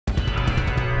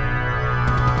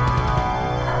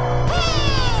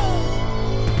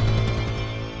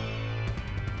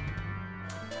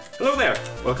Hello there!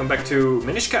 Welcome back to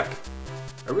Minish. I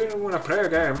really want to play a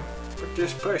game, but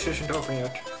this place isn't open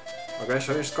yet. I guess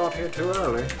I just got here too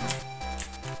early.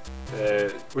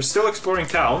 We're still exploring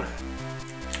town.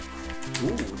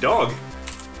 Ooh, dog!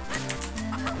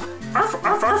 Arf,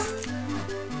 arf, arf!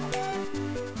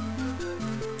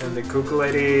 And the cuckoo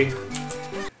lady...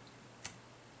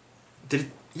 Did it...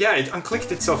 Yeah, it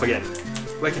unclicked itself again.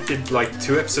 Like it did like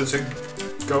 2 episodes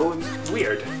ago. It was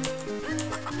weird.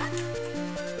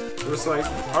 It was like...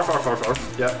 Arf, arf, arf,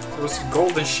 arf. Yeah, it was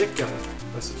golden chicken.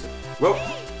 Well,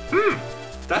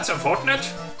 that's unfortunate.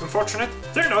 Unfortunate.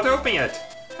 They're not open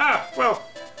yet. Ah, well,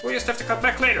 we'll just have to cut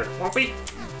back later, won't we?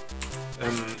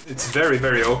 It's very,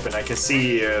 very open. I can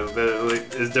see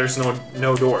there's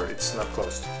no door. It's not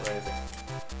closed or anything.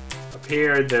 Up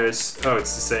here, there's... Oh,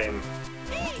 it's the same.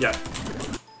 Yeah.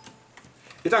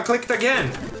 It unclicked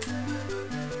again!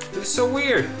 It's so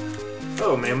weird.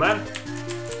 Hello, mailman.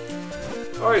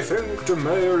 I think the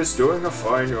mayor is doing a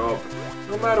fine job,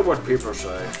 no matter what people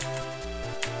say.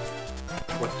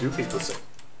 What do people say?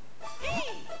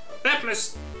 That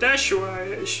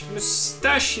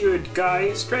mustachioed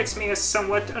guy strikes me as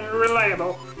somewhat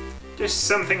unreliable. There's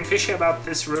something fishy about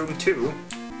this room, too.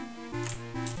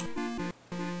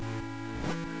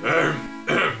 I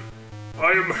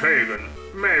am Hagen,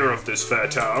 mayor of this fair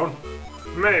town.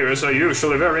 Mayors are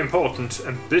usually very important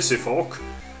and busy folk,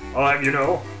 I'll have you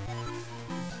know.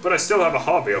 But I still have a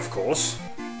hobby, of course.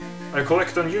 I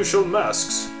collect unusual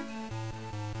masks.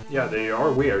 Yeah, they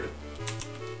are weird.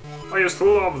 I just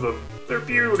love them. They're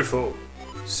beautiful.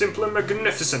 Simply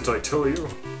magnificent, I tell you.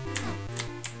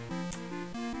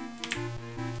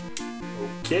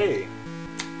 Okay.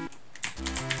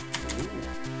 Ooh,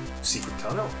 secret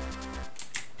tunnel.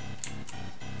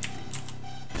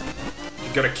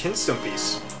 You got a kinstone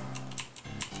piece.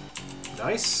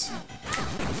 Nice.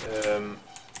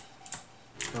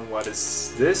 And what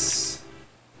is this?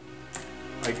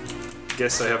 I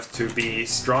guess I have to be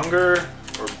stronger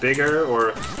or bigger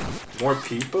or more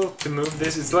people to move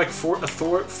this. It's like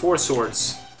four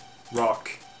swords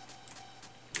rock.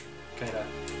 Kinda.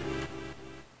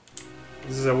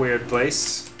 This is a weird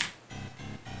place.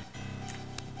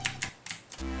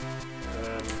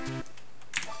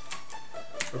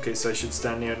 Okay, so I should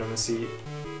stand near them and see.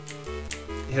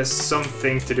 It has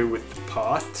something to do with the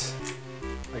pot,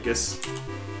 I guess.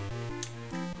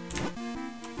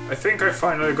 I think I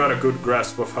finally got a good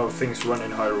grasp of how things run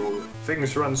in Hyrule.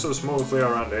 Things run so smoothly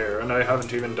around here, and I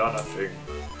haven't even done a thing.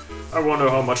 I wonder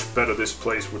how much better this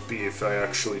place would be if I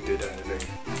actually did anything.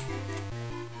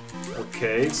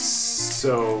 Okay,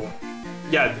 so...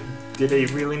 Yeah, did they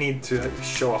really need to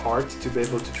show a heart to be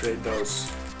able to trade those?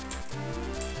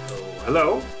 Oh,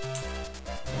 hello?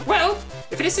 Well,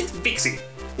 if it isn't Vikze,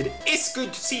 it is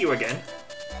good to see you again.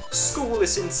 School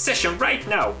is in session right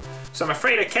now, so I'm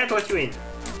afraid I can't let you in.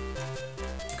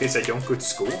 Because I don't go to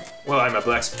school? Well, I'm a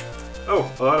blacksmith.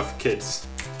 Oh, a lot of kids.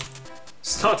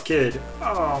 Snot kid.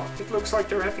 Oh, it looks like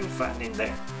they're having fun in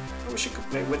there. I wish I could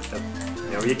play with them.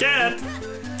 No, you can't!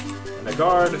 And a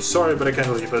guard. Sorry, but I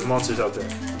can't leave. There's monsters out there.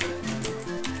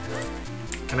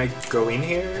 Can I go in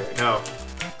here? No.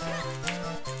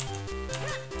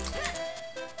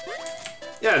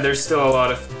 Yeah, there's still a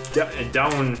lot of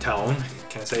downtown.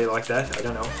 Can I say it like that? I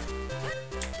don't know.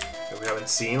 That we haven't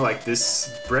seen, like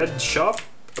this bread shop.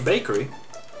 A bakery?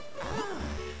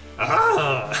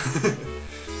 Aha!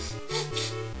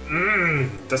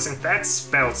 Doesn't that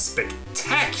smell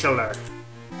spectacular?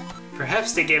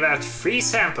 Perhaps they gave out free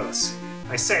samples.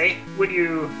 I say, would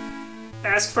you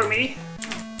ask for me?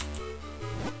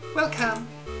 Welcome.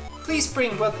 Please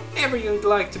bring whatever you'd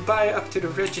like to buy up to the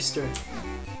register.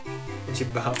 And you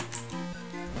bow.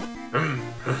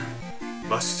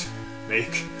 Must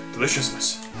make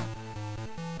deliciousness.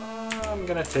 I'm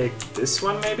gonna take this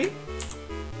one, maybe?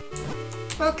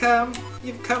 Welcome!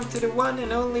 You've come to the one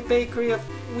and only bakery of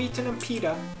Wheaton and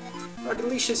Pita. Our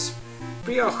delicious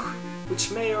brioche, which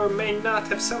may or may not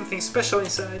have something special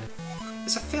inside,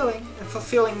 is a filling and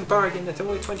fulfilling bargain at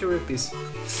only 20 rupees.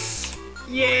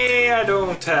 Yeah, I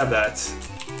don't have that.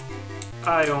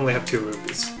 I only have 2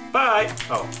 rupees. Bye!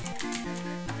 Oh.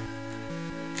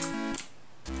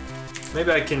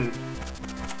 Maybe I can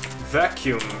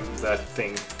vacuum that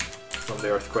thing from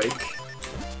the earthquake.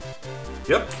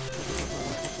 Yep.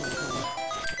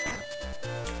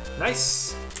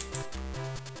 Nice.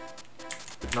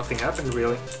 But nothing happened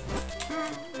really.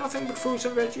 Nothing but fruits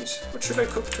and veggies. What should I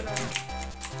cook tonight?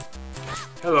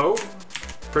 Hello,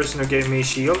 person who gave me a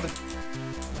shield.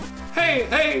 Hey,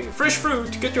 hey, fresh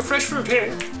fruit! Get your fresh fruit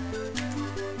here!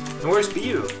 And where's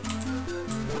Beetle?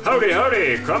 Howdy,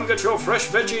 howdy! Come get your fresh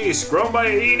veggies grown by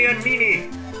Eenie and Meanie!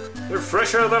 They're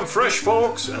fresher than fresh,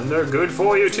 folks, and they're good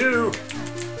for you too.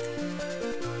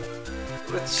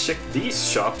 Let's check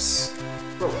these shops.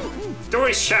 Oh, the door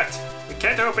is shut. We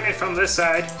can't open it from this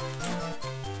side.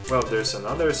 Well, there's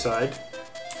another side.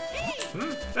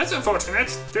 That's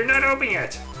unfortunate. They're not open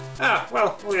yet. Ah,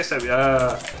 well, we just have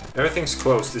everything's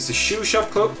closed. Is the shoe shop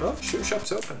closed? Oh, shoe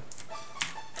shop's open.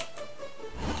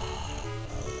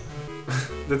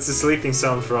 That's the sleeping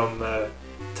sound from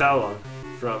Talon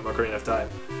from Ocarina of Time.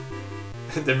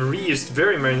 They've reused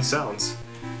very many sounds.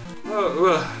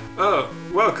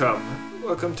 Welcome.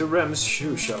 Welcome to Rem's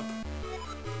shoe shop.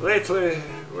 Lately,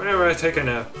 whenever I take a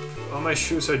nap, all my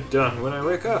shoes are done when I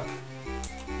wake up.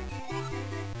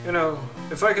 You know,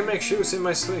 if I can make shoes in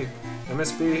my sleep, I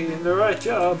must be in the right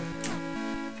job.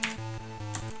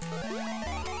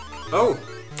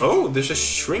 Oh, there's a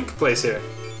shrink place here.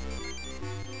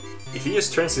 If he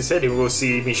just turns his head, he will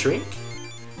see me shrink.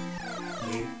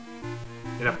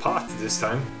 In a pot this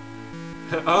time.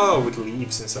 Oh, with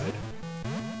leaves inside.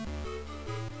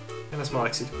 And a small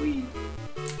exit. Whee!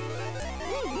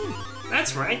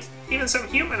 That's right. Even some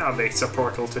human objects are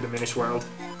portal to the Minish world.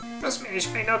 Those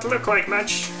Minish may not look like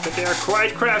much, but they are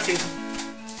quite crafty.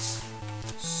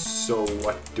 So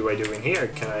what do I do in here?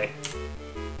 Can I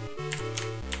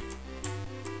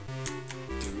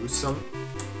do some?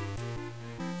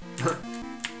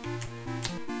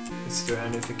 Is there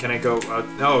anything? Can I go out?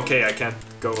 Oh, okay, I can't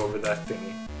go over that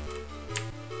thingy.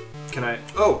 Can I?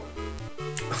 Oh!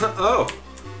 Oh!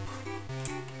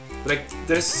 Like,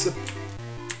 there's a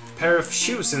pair of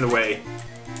shoes in the way.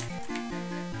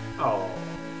 Oh.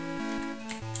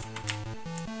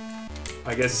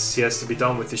 I guess he has to be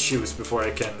done with the shoes before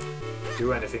I can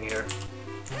do anything here.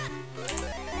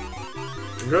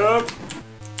 Go!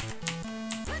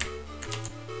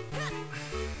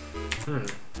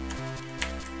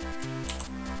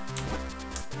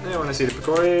 I wanna see the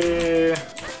Picori.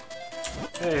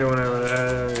 Hey, I wanna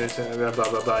blah blah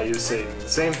blah blah. You're saying the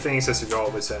same things as you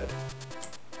always said.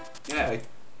 Yeah.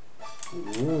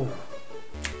 Ooh.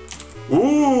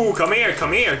 Ooh, come here,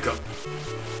 come here, come.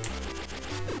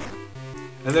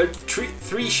 And there are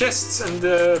three chests and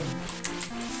the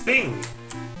thing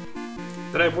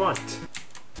that I want.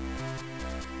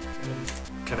 And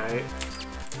can I?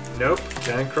 Nope,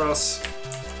 can't cross.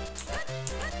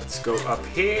 Let's go up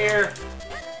here.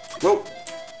 Whoa!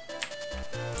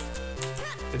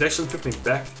 It actually took me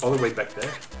back, all the way back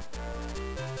there.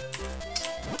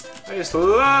 I just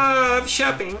love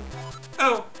shopping.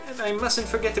 Oh, and I mustn't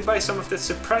forget to buy some of that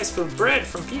surprise-filled bread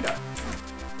from PETA.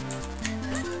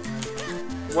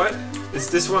 What? Is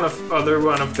this one of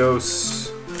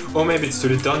those? Oh, maybe it's to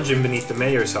the dungeon beneath the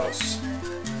mayor's house.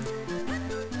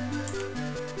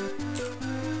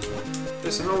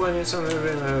 There's an old one in some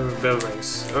bell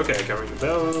rings. Okay, I can ring the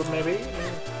bell, maybe.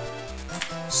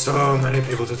 So many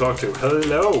people to talk to.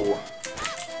 Hello!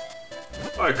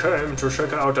 I came to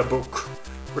check out a book,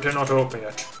 but they're not open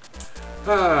yet.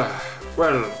 Ah,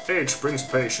 well, age brings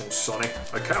patience, Sonny.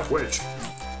 I can't wait.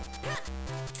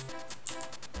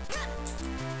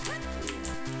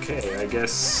 Okay, I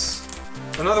guess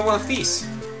another one of these.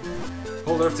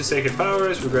 Holder of the sacred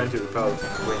powers, we grant you the power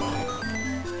of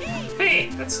wind. Hey,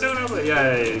 that's stone over.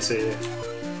 Yeah, you see.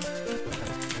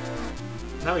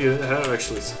 Now you have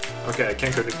actually. Okay, I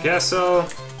can't go to the castle.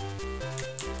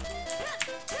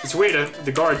 It's weird that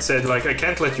the guard said, like, I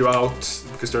can't let you out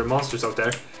because there are monsters out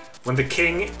there. When the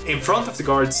king in front of the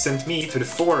guard sent me to the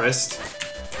forest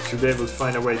to be able to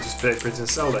find a way to play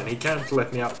Princess Zelda, and he can't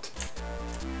let me out.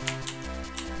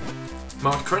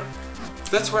 Mount Cren...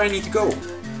 That's where I need to go.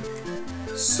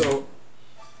 So,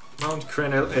 Mount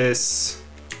Crenel is...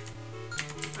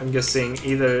 I'm guessing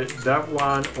either that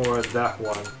one or that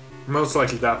one. Most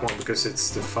likely that one, because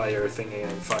it's the fire thingy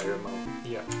and fire mountain.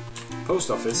 Yeah. Post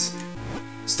office.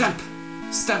 Stamp!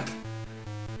 Stamp!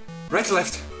 Right to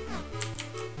left!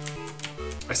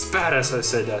 I spat as I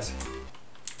said that.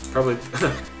 Probably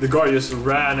the guy just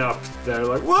ran up there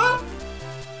like, what?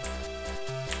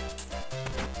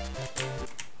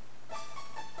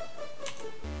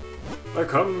 I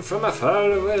come from a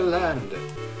faraway land.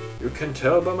 You can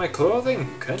tell by my clothing,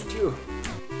 can't you?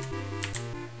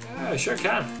 Yeah, I sure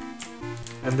can.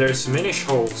 And there's Minish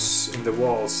holes in the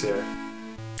walls here.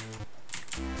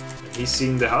 And he's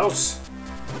seen the house.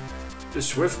 The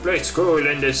Swiftblade School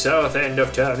in the south end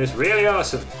of town is really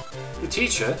awesome. The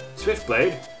teacher,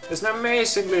 Swiftblade, has an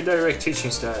amazingly direct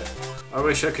teaching style. I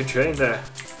wish I could train there.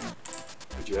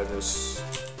 But you have those...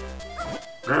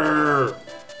 Grrr!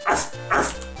 Arf,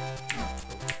 arf.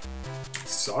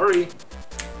 Sorry.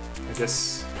 I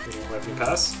guess they won't let me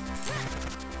pass.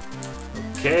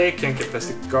 Okay, can't get past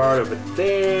the guard over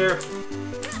there.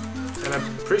 And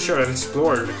I'm pretty sure I've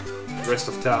explored the rest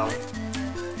of town.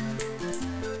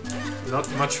 Not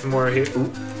much more here.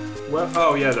 Ooh. Well,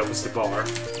 oh yeah, that was the bar.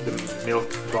 The milk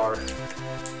bar.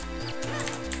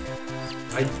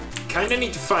 I kinda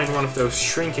need to find one of those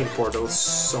shrinking portals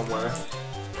somewhere.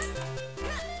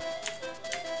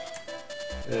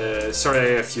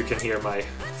 Sorry if you can hear my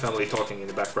family talking in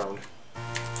the background.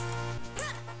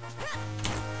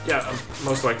 Yeah, I'm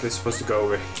most likely supposed to go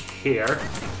over here.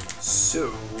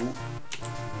 So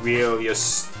we'll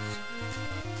just...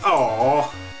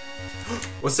 Oh,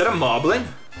 was that a moblin?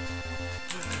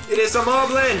 It is a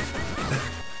moblin!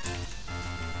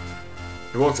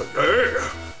 He walks like,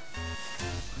 "Ugh."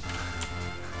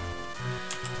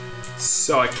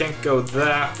 So I can't go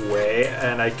that way,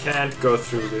 and I can't go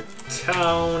through the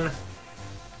town.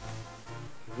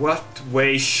 What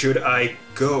way should I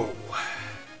go?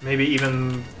 Maybe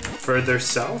even further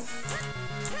south?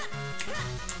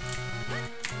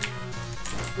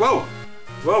 Whoa!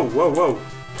 Whoa, whoa, whoa!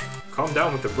 Calm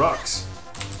down with the rocks.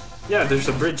 Yeah, there's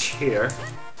a bridge here.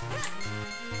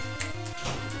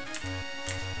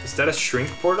 Is that a shrink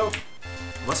portal?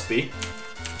 Must be.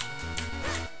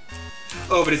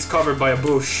 Oh, but it's covered by a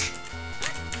bush.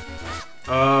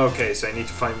 Okay, so I need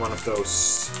to find one of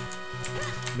those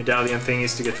medallion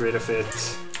thingies to get rid of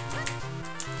it.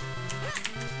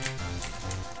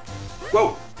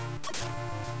 Whoa!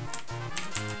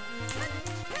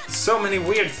 So many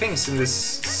weird things in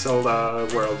this Zelda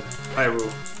world.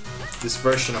 Hyrule. This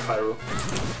version of Hyrule.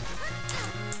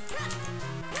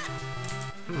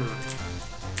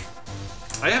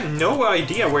 I have no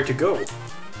idea where to go.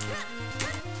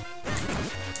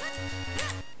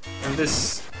 And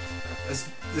this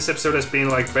episode has been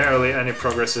like barely any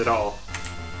progress at all.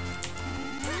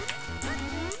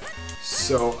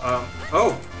 So,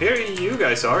 oh, here you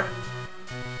guys are.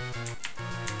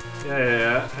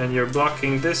 Yeah, and you're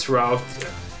blocking this route.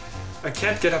 I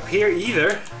can't get up here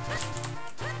either.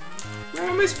 Where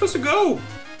am I supposed to go?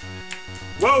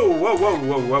 Whoa, whoa, whoa,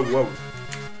 whoa, whoa, whoa.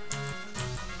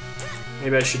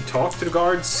 Maybe I should talk to the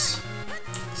guards.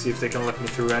 See if they can let me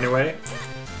through anyway.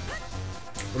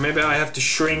 Or maybe I have to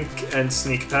shrink and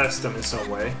sneak past them in some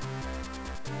way.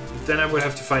 But then I would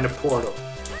have to find a portal.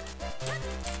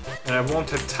 And I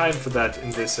won't have time for that in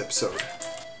this episode.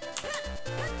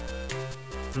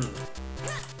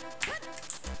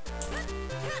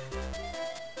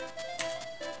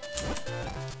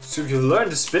 So if you learn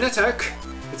the spin attack,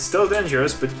 it's still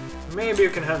dangerous, but maybe you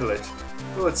can handle it.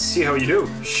 Well, let's see how you do.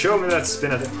 Show me that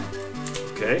spin attack.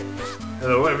 Okay.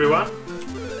 Hello, everyone.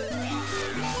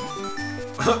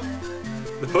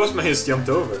 The postman just jumped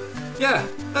over. Yeah,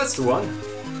 that's the one.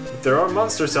 If there are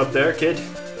monsters out there, kid,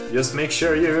 just make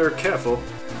sure you're careful.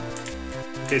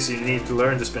 Okay, so you need to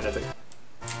learn the spin attack.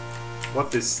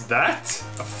 What is that?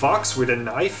 A fox with a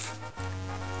knife?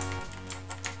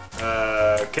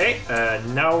 Okay,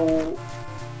 now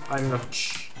I'm not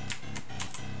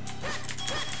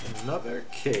another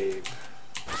cave.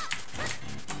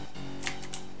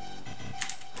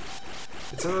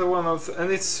 It's another one of,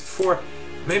 and it's for,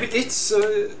 maybe it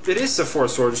is a four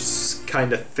swords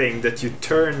kind of thing that you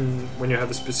turn when you have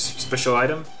a special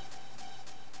item,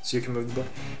 so you can move the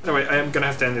button. Anyway, I am gonna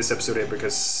have to end this episode here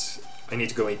because I need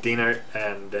to go eat dinner,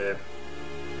 and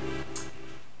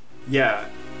yeah,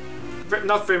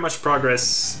 not very much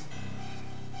progress,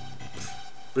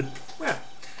 but yeah.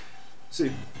 So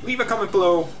leave a comment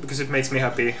below because it makes me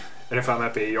happy, and if I'm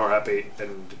happy, you're happy,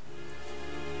 and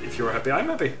if you're happy, I'm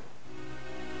happy.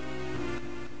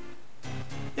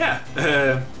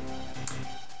 Yeah.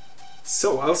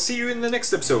 So I'll see you in the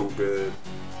next episode.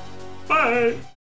 Bye.